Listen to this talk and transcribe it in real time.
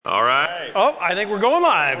Oh, I think we're going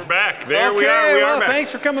live. We're back. There we are. We are back.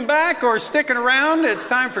 Thanks for coming back or sticking around. It's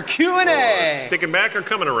time for Q&A. Sticking back or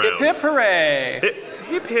coming around? Hip, hip, hooray.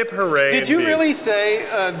 Hip, hip, hooray. Did you really say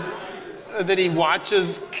that he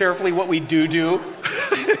watches carefully what we do?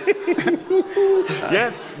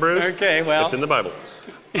 Yes, Bruce. Okay, well. It's in the Bible.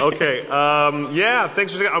 Okay, yeah,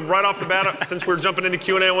 thanks for right off the bat, since we're jumping into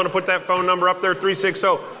Q&A, I want to put that phone number up there,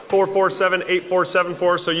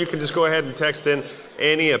 360-447-8474, so you can just go ahead and text in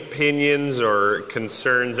any opinions or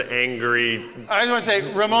concerns, angry. I just want to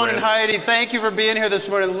say, Ramon and Heidi, thank you for being here this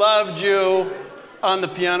morning. Loved you on the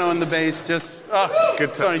piano and the bass. Just,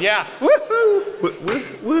 good time. Yeah, woohoo!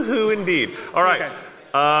 Woohoo indeed. All right. Okay.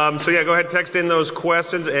 So yeah, go ahead, text in those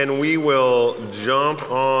questions, and we will jump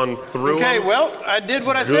on through Okay, them. well, I did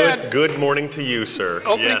what I said. Good morning to you, sir.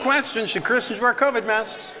 Opening question, should Christians wear COVID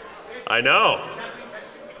masks? I know.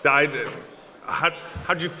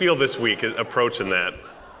 How'd you feel this week approaching that? Is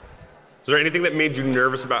there anything that made you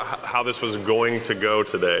nervous about how this was going to go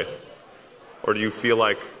today? Or do you feel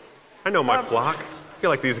like, I know my flock, I feel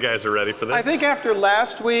like these guys are ready for this? I think after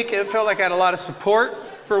last week, it felt like I had a lot of support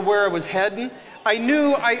for where I was heading. I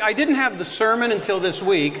knew I didn't have the sermon until this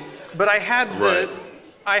week, but I had the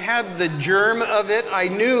germ of it. I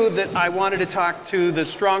knew that I wanted to talk to the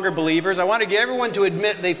stronger believers. I wanted to get everyone to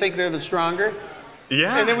admit they think they're the stronger.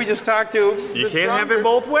 Yeah. And then we just talked to You can't have it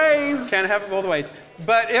both ways. Can't have it both ways.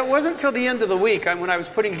 But it wasn't till the end of the week when I was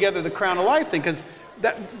putting together the Crown of Life thing, because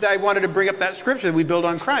I wanted to bring up that scripture that we build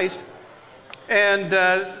on Christ. And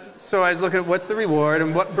so I was looking at what's the reward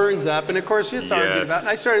and what burns up. And of course, it's argued about. And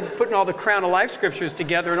I started putting all the Crown of Life scriptures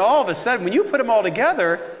together. And all of a sudden, when you put them all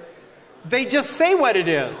together, they just say what it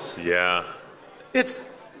is. Yeah. It's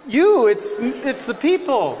you. It's the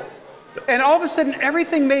people. And all of a sudden,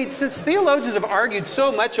 everything made sense. Theologians have argued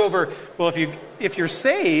so much over, well, if you're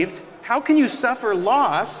saved, how can you suffer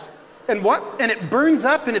loss? And it burns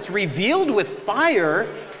up and it's revealed with fire.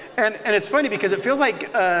 And it's funny because it feels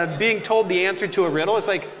like being told the answer to a riddle. It's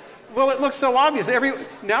like, well, it looks so obvious.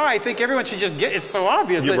 Now I think everyone should just get it's so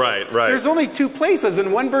obvious. Right. There's only two places,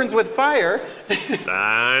 and one burns with fire.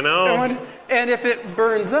 I know. And if it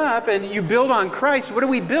burns up and you build on Christ, what do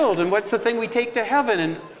we build? And what's the thing we take to heaven?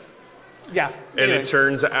 And yeah. And it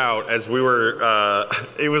turns out, as we were,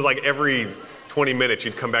 it was like every 20 minutes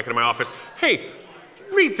you'd come back into my office, hey,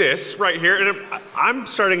 read this right here. And I'm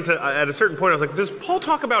starting to, at a certain point, I was like, does Paul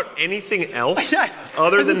talk about anything else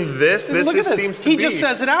other than this? This seems to be. He just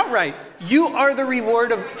says it outright. You are the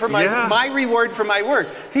reward for my reward for my work.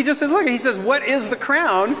 He just says, look, he says, what is the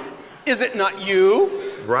crown? Is it not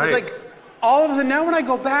you? Right. It's like, all of a sudden, now when I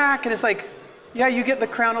go back, and it's like, yeah, you get the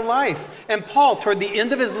crown of life. And Paul, toward the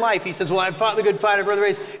end of his life, he says, well, I've fought the good fight, I've run the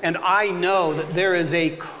race, and I know that there is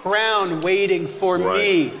a crown waiting for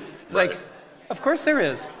me. It's like, of course there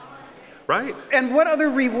is. Right. And what other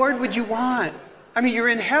reward would you want? I mean, you're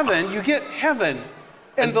in heaven, you get heaven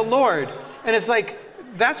and the Lord. And it's like,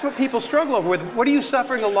 that's what people struggle over with. What are you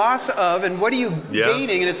suffering a loss of, and what are you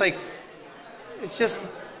gaining? And it's like, it's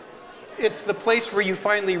the place where you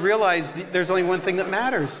finally realize there's only one thing that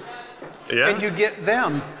matters. Yeah. And you get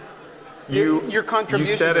them. Your contribution.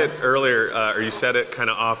 You said it earlier, or you said it kind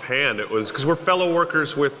of offhand. It was because we're fellow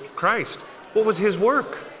workers with Christ. What was his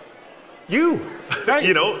work? You. Right.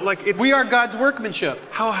 We are God's workmanship.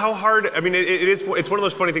 How hard? I mean, it's one of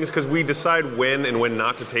those funny things because we decide when and when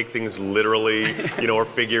not to take things literally, or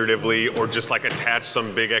figuratively, or just like attach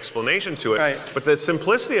some big explanation to it. Right. But the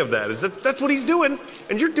simplicity of that is that's what he's doing,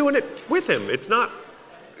 and you're doing it with him. It's not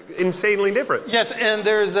insanely different. Yes, and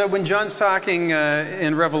there's when John's talking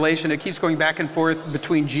in Revelation, it keeps going back and forth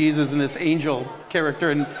between Jesus and this angel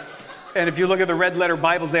character, and if you look at the red letter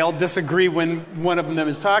Bibles, they all disagree when one of them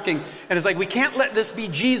is talking. And it's like, we can't let this be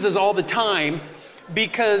Jesus all the time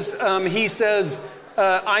because he says,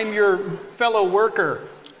 I'm your fellow worker.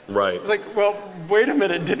 Right. It's like, well, wait a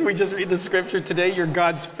minute. Didn't we just read the scripture today? You're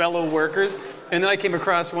God's fellow workers. And then I came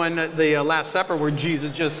across one at the Last Supper where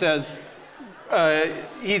Jesus just says,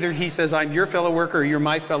 either he says, I'm your fellow worker, or you're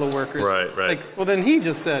my fellow workers. Right. Like, well, then he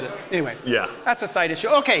just said it. Anyway. Yeah. That's a side issue.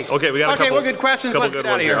 Okay, we got a couple. Well, good questions. Let's get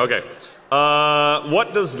out of here. Okay.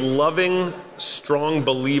 What does loving, strong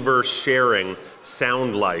believer sharing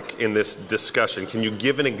sound like in this discussion? Can you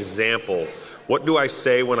give an example? What do I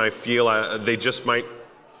say when I feel they just might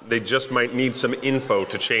need some info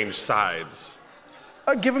to change sides?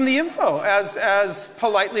 Give them the info as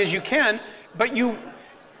politely as you can, but you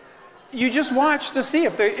just watch to see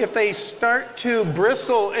if they start to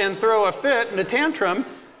bristle and throw a fit and a tantrum,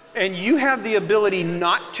 and you have the ability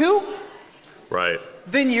not to. Right.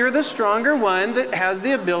 then you're the stronger one that has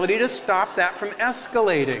the ability to stop that from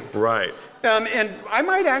escalating. Right. And I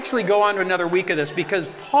might actually go on to another week of this, because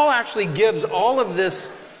Paul actually gives all of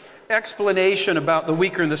this explanation about the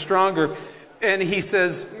weaker and the stronger. And he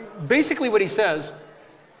says, basically what he says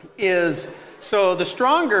is, so the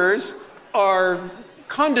strongers are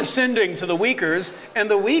condescending to the weakers, and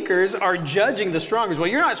the weakers are judging the strongers. Well,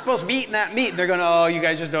 you're not supposed to be eating that meat. And they're going, oh, you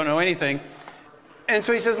guys just don't know anything. And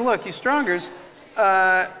so he says, look, you strongers,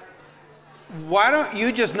 why don't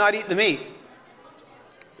you just not eat the meat?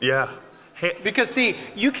 Yeah. Because, see,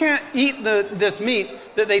 you can't eat this meat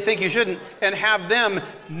that they think you shouldn't and have them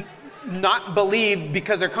not believe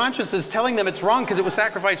because their conscience is telling them it's wrong because it was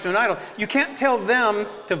sacrificed to an idol. You can't tell them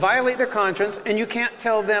to violate their conscience, and you can't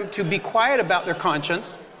tell them to be quiet about their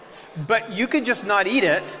conscience, but you could just not eat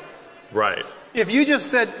it. Right. If you just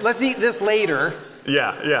said, let's eat this later.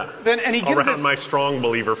 Yeah. Then, and he gives around my strong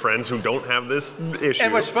believer friends who don't have this issue.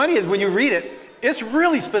 And what's funny is when you read it, it's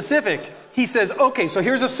really specific. He says, okay, so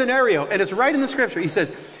here's a scenario, and it's right in the scripture. He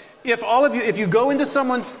says, if you go into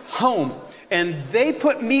someone's home and they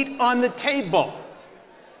put meat on the table,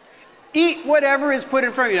 eat whatever is put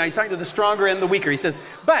in front of you. Now he's talking to the stronger and the weaker. He says,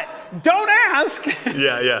 but don't ask.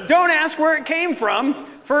 Yeah. Don't ask where it came from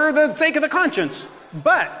for the sake of the conscience.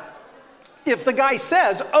 But if the guy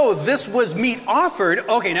says, oh, this was meat offered,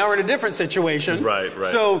 okay, now we're in a different situation. Right.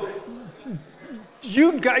 So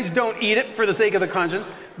you guys don't eat it for the sake of the conscience,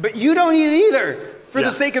 but you don't eat it either for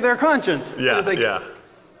the sake of their conscience. Yeah.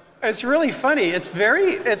 It's really funny.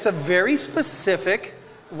 It's a very specific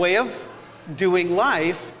way of doing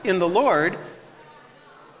life in the Lord.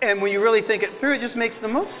 And when you really think it through, it just makes the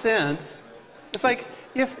most sense. It's like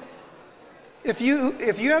if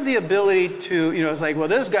you have the ability to, it's like, well,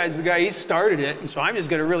 this guy's the guy, he started it, and so I'm just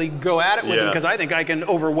going to really go at it with him because I think I can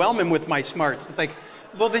overwhelm him with my smarts. It's like,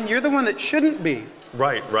 well, then you're the one that shouldn't be.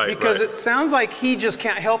 Right. Because it sounds like he just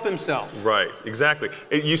can't help himself. Right, exactly.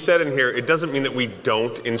 You said in here, it doesn't mean that we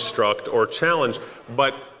don't instruct or challenge,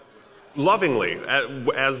 but lovingly,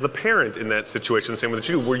 as the parent in that situation, the same with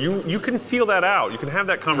you, where you can feel that out. You can have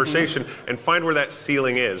that conversation and find where that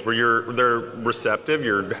ceiling is, where they're receptive,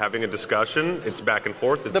 you're having a discussion, it's back and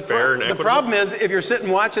forth, it's fair and equitable. The problem is, if you're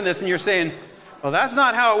sitting watching this and you're saying, well, that's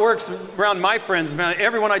not how it works around my friends. Man,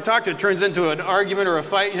 everyone I talk to turns into an argument or a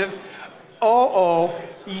fight.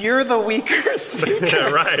 You're the weaker seeker. Yeah,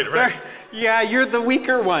 right. Yeah, you're the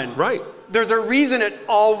weaker one. Right. There's a reason it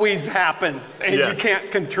always happens, and you can't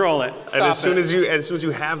control it. And as soon as you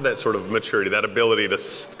have that sort of maturity, that ability to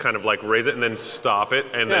kind of like raise it and then stop it,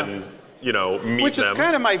 and then meet them.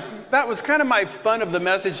 That was kind of my fun of the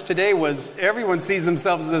message today, was everyone sees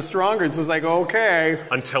themselves as stronger. So it's like, okay.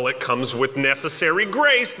 Until it comes with necessary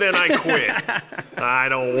grace, then I quit. I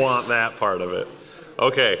don't want that part of it.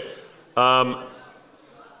 Okay. How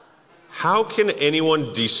can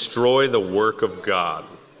anyone destroy the work of God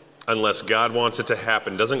unless God wants it to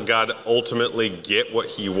happen? Doesn't God ultimately get what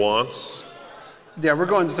he wants? Yeah, we're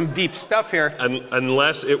going to some deep stuff here.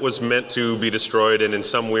 Unless it was meant to be destroyed and in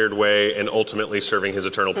some weird way and ultimately serving his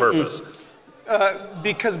eternal purpose.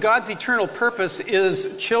 Because God's eternal purpose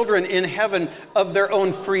is children in heaven of their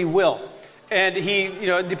own free will. And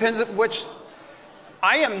it depends on which.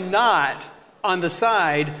 I am not on the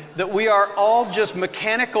side that we are all just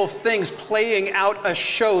mechanical things playing out a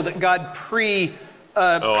show that God programmed.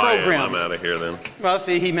 I'm out of here then. Well,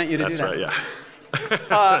 see, he meant you to do that. That's right, yeah.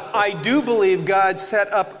 I do believe God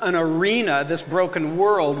set up an arena, this broken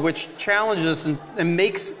world, which challenges and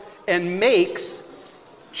makes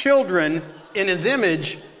children in his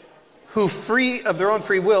image who, free of their own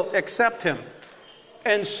free will, accept him.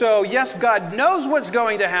 And so, yes, God knows what's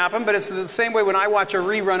going to happen, but it's the same way when I watch a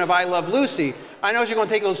rerun of I Love Lucy. I know she's going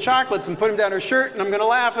to take those chocolates and put them down her shirt, and I'm going to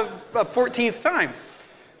laugh a 14th time.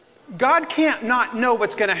 God can't not know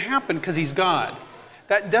what's going to happen because he's God.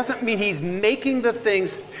 That doesn't mean he's making the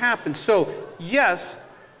things happen. So, yes,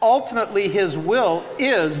 ultimately his will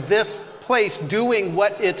is this place doing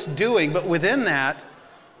what it's doing, but within that,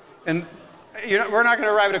 and we're not going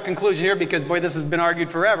to arrive at a conclusion here because, boy, this has been argued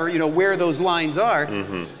forever, where those lines are.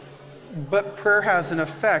 Mm-hmm. But prayer has an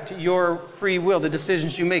effect. Your free will, the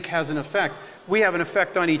decisions you make, has an effect. We have an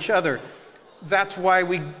effect on each other. That's why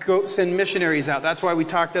we go send missionaries out. That's why we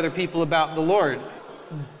talk to other people about the Lord,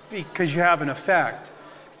 because you have an effect.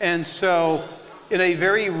 And so, in a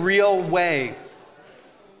very real way,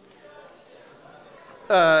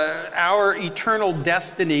 our eternal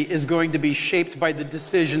destiny is going to be shaped by the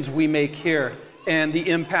decisions we make here and the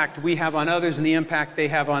impact we have on others and the impact they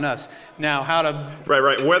have on us. Now, how to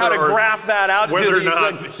graph that out. Whether or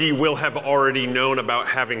not he will have already known about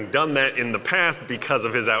having done that in the past because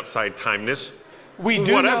of his outside timeness, We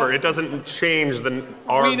do whatever. know, It doesn't change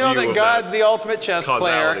our we know view that of God's that the ultimate chess player,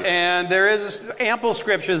 causality. and there is ample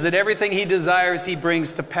scriptures that everything he desires, he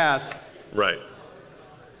brings to pass. Right.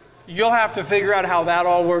 You'll have to figure out how that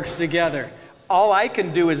all works together. All I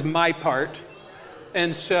can do is my part.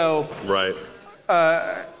 And so Right.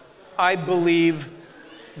 I believe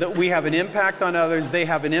that we have an impact on others. They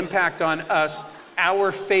have an impact on us.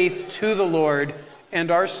 Our faith to the Lord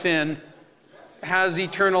and our sin has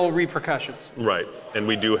eternal repercussions. Right. And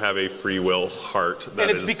we do have a free will heart that And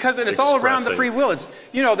it's is because, and it's all around the expressing- free will. It's,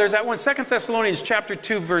 there's that one, 2 Thessalonians chapter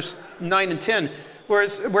 2, verse 9 and 10,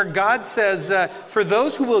 where God says, for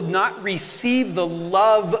those who will not receive the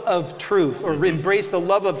love of truth or embrace the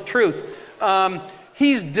love of truth, God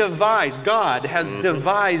has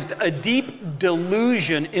devised a deep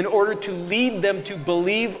delusion in order to lead them to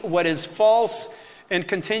believe what is false and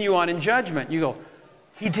continue on in judgment. You go,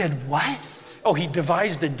 he did what? Oh, he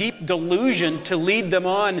devised a deep delusion to lead them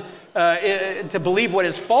on to believe what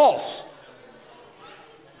is false.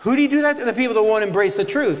 Who do you do that to? The people that won't embrace the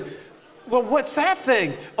truth. Well, what's that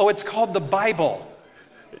thing? Oh, it's called the Bible.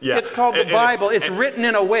 Yeah. It's called the Bible. It's written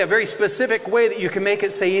in a way, a very specific way that you can make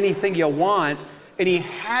it say anything you want. And he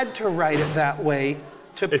had to write it that way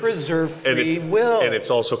to preserve free will. And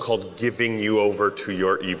it's also called giving you over to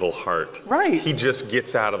your evil heart. Right. He just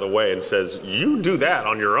gets out of the way and says, you do that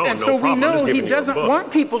on your own, And no so problem. we I'm just know he giving you a doesn't book.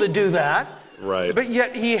 want people to do that. Right. But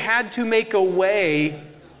yet he had to make a way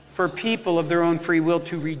for people of their own free will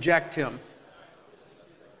to reject him.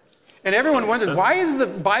 And everyone wonders, why is the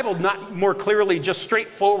Bible not more clearly just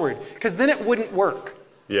straightforward? Because then it wouldn't work.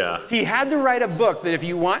 Yeah. He had to write a book that if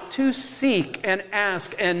you want to seek and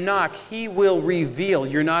ask and knock, he will reveal.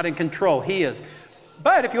 You're not in control. He is.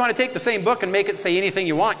 But if you want to take the same book and make it say anything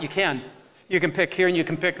you want, you can. You can pick here and you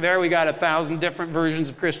can pick there. We got 1,000 different versions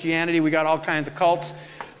of Christianity. We got all kinds of cults.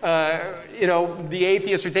 The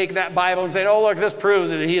atheists are taking that Bible and saying, oh, look, this proves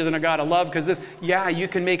that he isn't a God of love because this. Yeah, you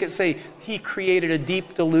can make it say he created a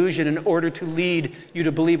deep delusion in order to lead you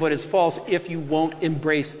to believe what is false if you won't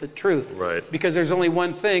embrace the truth. Right. Because there's only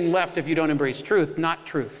one thing left if you don't embrace truth, not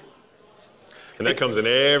truth. And that comes in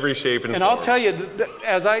every shape and form. And I'll tell you,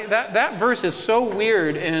 that verse is so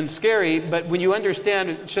weird and scary, but when you understand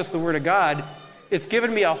it's just the Word of God, it's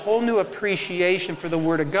given me a whole new appreciation for the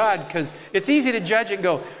Word of God, because it's easy to judge it and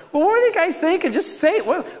go, well, what are the guys thinking? Just say it.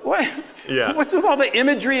 What? Yeah. What's with all the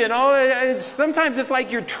imagery and all that? Sometimes it's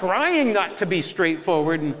like you're trying not to be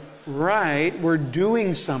straightforward and, right, we're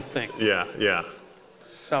doing something. Yeah, yeah.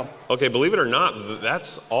 So. Okay, believe it or not,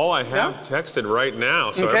 that's all I have texted right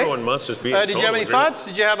now, so everyone must just be in Did you have any agreement. thoughts?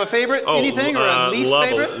 Did you have a favorite, anything, or a least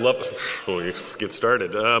favorite? Let's get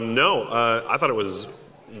started. I thought it was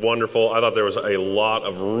wonderful. I thought there was a lot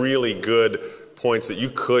of really good points that you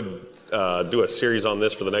could do a series on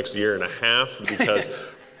this for the next year and a half, because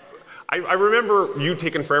I remember you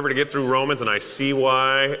taking forever to get through Romans, and I see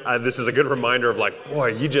why. This is a good reminder of like, boy,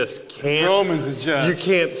 you just can't. Romans is just. You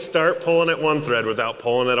can't start pulling at one thread without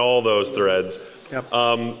pulling at all those threads. Yep.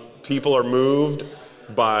 People are moved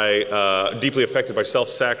by, deeply affected by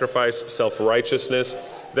self-sacrifice, self-righteousness.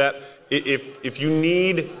 That if you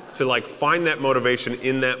need to like find that motivation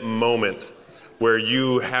in that moment where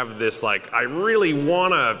you have this like, I really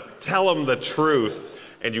want to tell them the truth,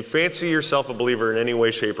 and you fancy yourself a believer in any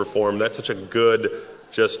way, shape, or form, that's such a good,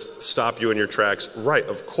 just stop you in your tracks. Right,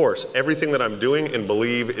 of course, everything that I'm doing and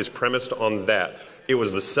believe is premised on that. It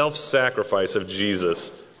was the self-sacrifice of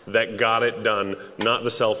Jesus that got it done, not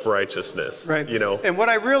the self-righteousness. Right. You know? And what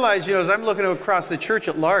I realize, as I'm looking across the church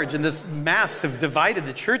at large, and this mass have divided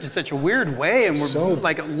the church in such a weird way, and we're So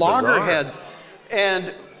like loggerheads.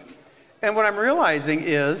 And what I'm realizing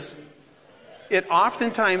is it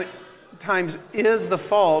oftentimes is the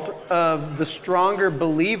fault of the stronger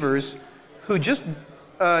believers who just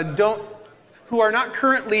who are not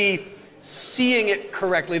currently seeing it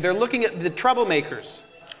correctly. They're looking at the troublemakers.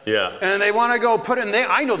 Yeah. And they want to go put in,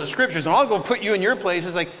 I know the scriptures, and I'll go put you in your place.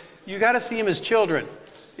 It's like, you got to see them as children.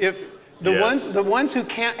 If the ones who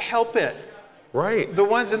can't help it. Right. The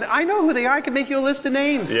ones, and I know who they are. I can make you a list of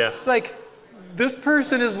names. Yeah. It's like, this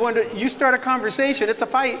person is one you start a conversation, it's a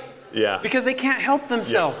fight. Yeah. Because they can't help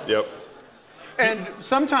themselves. Yep. And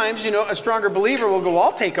sometimes, a stronger believer will go,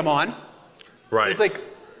 I'll take them on. Right. It's like,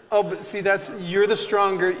 oh, but see, you're the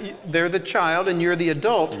stronger, they're the child and you're the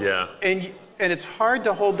adult. Yeah. And it's hard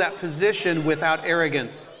to hold that position without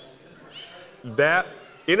arrogance. That,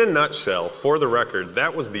 in a nutshell, for the record,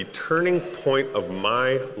 that was the turning point of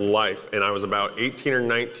my life. And I was about 18 or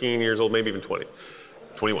 19 years old, maybe even 20.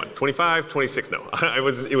 21, 25, 26, no.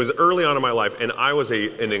 It was early on in my life, and I was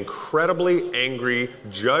an incredibly angry,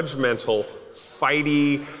 judgmental,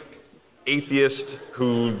 fighty, atheist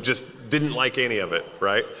who just didn't like any of it,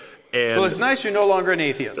 right? And well, it's nice you're no longer an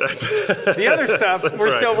atheist. The other stuff,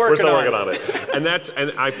 we're still working on it. And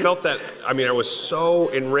I felt that, I mean, I was so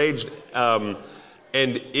enraged. And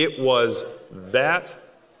it was that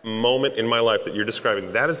moment in my life that you're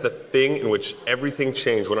describing. That is the thing in which everything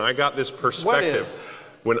changed. When I got this perspective,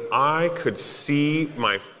 when I could see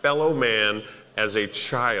my fellow man as a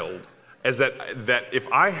child, as that if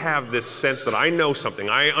I have this sense that I know something,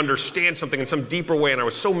 I understand something in some deeper way, and I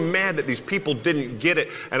was so mad that these people didn't get it,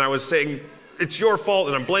 and I was saying, it's your fault,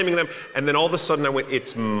 and I'm blaming them, and then all of a sudden I went,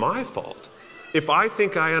 it's my fault. If I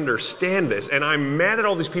think I understand this, and I'm mad at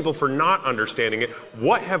all these people for not understanding it,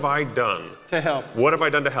 what have I done? To help. What have I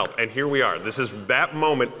done to help? And here we are. That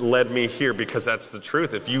moment led me here because that's the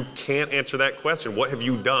truth. If you can't answer that question, what have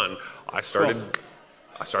you done? I started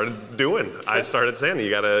doing. I started saying,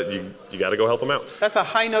 you gotta go help them out. That's a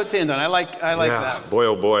high note to end on. I like that. Boy,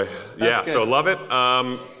 oh boy. That's good. So love it.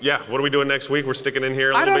 What are we doing next week? We're sticking in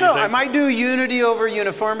here a little bit. I don't know. I might do unity over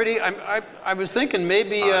uniformity. I was thinking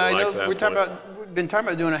maybe I know we've been talking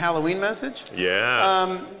about doing a Halloween message.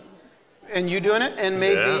 Yeah. And you doing it, and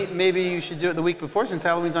maybe you should do it the week before since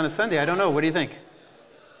Halloween's on a Sunday. I don't know. What do you think?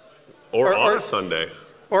 Or on a Sunday.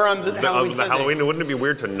 Or on the Halloween Sunday. Halloween, wouldn't it be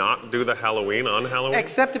weird to not do the Halloween on Halloween?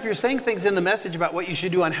 Except if you're saying things in the message about what you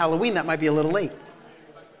should do on Halloween, that might be a little late.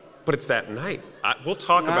 But it's that night. We'll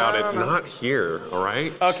talk about it, not here, all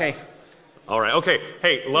right? Okay. All right, okay.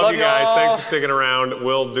 Hey, love you guys. y'all. Thanks for sticking around.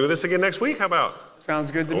 We'll do this again next week. How about? Sounds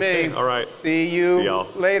good to me. All right. See you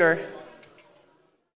later.